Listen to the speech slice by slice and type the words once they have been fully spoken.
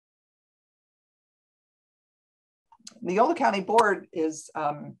The Yolo County Board is,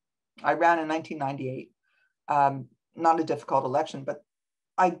 I ran in 1998, not a difficult election, but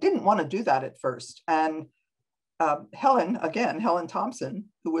I didn't want to do that at first. And Helen Thompson,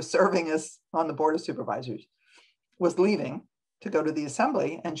 who was serving as on the Board of Supervisors, was leaving to go to the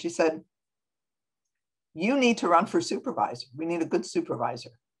assembly. And she said, you need to run for supervisor. We need a good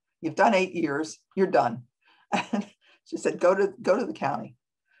supervisor. You've done 8 years, you're done. And she said, go to the county.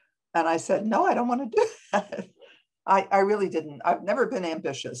 And I said, no, I don't want to do that. I really didn't. I've never been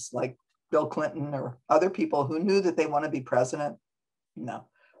ambitious like Bill Clinton or other people who knew that they want to be president. No,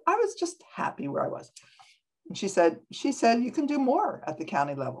 I was just happy where I was. And she said, you can do more at the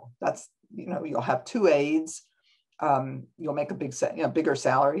county level. That's, you'll have 2 aides. You'll make a bigger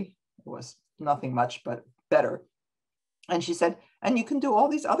salary. It was nothing much, but better. And she said, and you can do all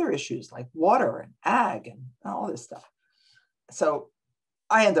these other issues like water and ag and all this stuff. So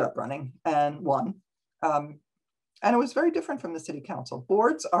I ended up running and won. And it was very different from the city council.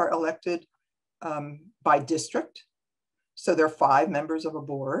 Boards are elected by district. So there are 5 members of a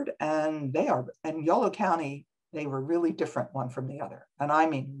board, and in Yolo County, they were really different one from the other. And I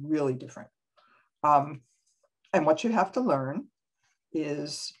mean, really different. And what you have to learn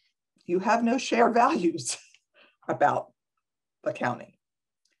is you have no shared values about the county.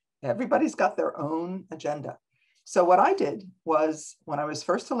 Everybody's got their own agenda. So what I did was, when I was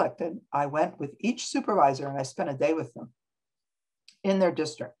first elected, I went with each supervisor and I spent a day with them in their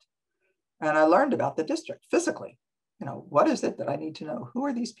district. And I learned about the district physically. What is it that I need to know? Who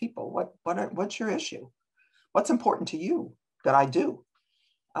are these people? What's your issue? What's important to you that I do?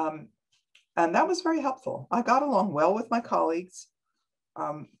 And that was very helpful. I got along well with my colleagues.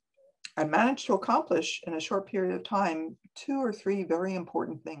 I managed to accomplish in a short period of time 2 or 3 very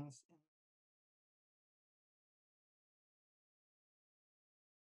important things.